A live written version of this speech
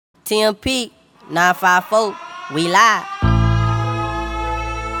TMP 954, we live.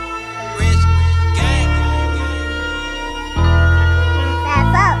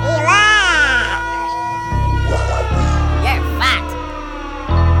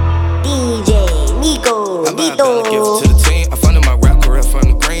 To the team, I funded my rap career from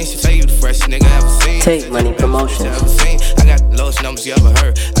the green. She say you the freshest nigga ever seen. Take Money Promotions. I got the lowest numbers you ever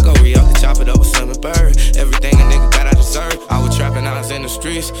heard. I go re-up to chop it up with Slim and Bird. Everything a nigga got I deserve. I was trapping, I was in the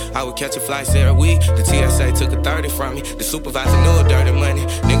streets. I would catch a flights every week. The TSA took a 30 from me. The supervisor knew a dirty money.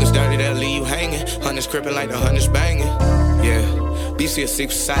 Niggas dirty, they'll leave you hanging. Hundreds crippin' like the hundreds banging. Yeah. BC a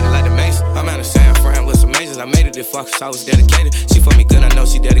secret society like the Mason. I'm out of San Fran with some majors. I made it this far cause I was dedicated. She for me good, I know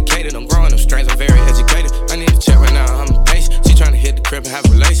she dedicated. I'm growing up strange, I'm very educated. I need to check right now, I'm impatient. She tryna hit the crib and have a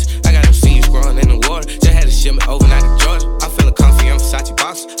relation. I got them seeds growing in the water. Just had to ship me overnight to Georgia. I'm feeling comfy in Versace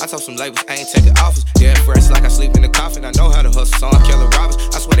boxes. I told some labels I ain't taking offers. Yeah, fresh like I sleep in the coffin. I know how to hustle, so I'm killing robbers.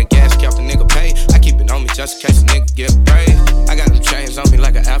 I swear that gas kept a nigga paid. I keep it on me just in case a nigga get brave. I got them chains on me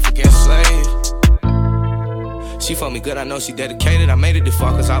like an African slave. She for me good, I know she dedicated. I made it this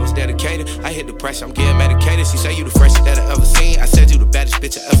far cause I was dedicated. I hit the pressure, I'm getting medicated. She say you the freshest that I ever seen. I said you the baddest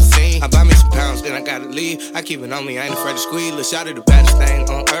bitch I ever seen. I buy me some pounds, then I gotta leave. I keep it on me, I ain't afraid to squeeze. Look, shout it the baddest thing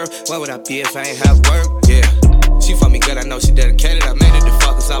on earth. What would I be if I ain't have work? Yeah. She for me good, I know she dedicated. I made it this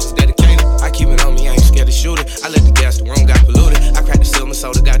far cause I was dedicated. I keep it on me, I ain't scared to shoot it. I let the gas, the room got polluted. I cracked the silver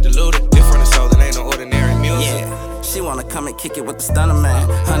soda, got diluted. Different soul, it ain't no ordinary music. Yeah. She wanna come and kick it with the stunner man.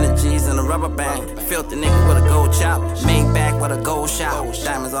 100 G's in a rubber band. Filthy nigga with a gold chop. Made back with a gold shop.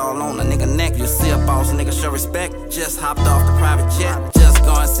 Diamonds all on a nigga neck. You see a boss nigga show respect. Just hopped off the private jet. Just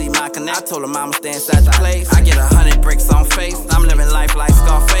go and see my connect. I told her mama stay inside the place. I get 100 bricks on face. I'm living life like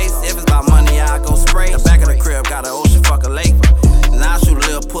Scarface. If it's about money, I go spray. The back of the crib got an ocean, fuck a lake. Now I shoot a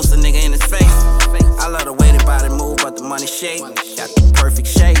little pussy nigga in his face. I love the way the body move, but the money shape. Got the perfect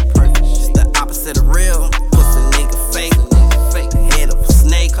shape. Just the opposite of real. Pussy nigga fake. Head of a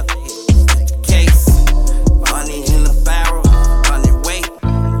snake. Case. Money in the barrel. 100 weight.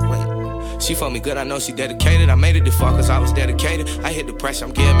 She for me good, I know she dedicated. I made it this far cause I was dedicated. I hit the pressure,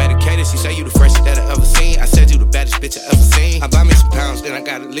 I'm getting medicated. She say you the freshest that I ever seen. I said you the baddest bitch I ever seen. I buy me some pounds, then I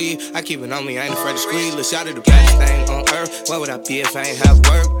gotta leave. I keep it on me, I ain't afraid to squeeze. Look, shout it the baddest thing on earth. What would I be if I ain't have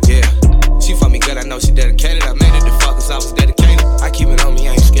work? Yeah. She for me good, I know she dedicated. I made it this far cause I was dedicated. I keep it on me,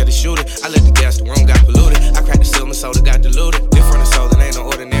 I ain't scared to shoot it. I let the gas, the room got polluted. I cracked the silver soda, got diluted. Different soul, it ain't no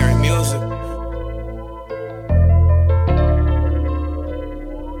ordinary music.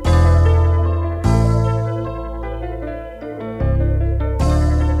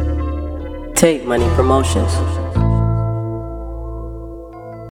 Take Money Promotions.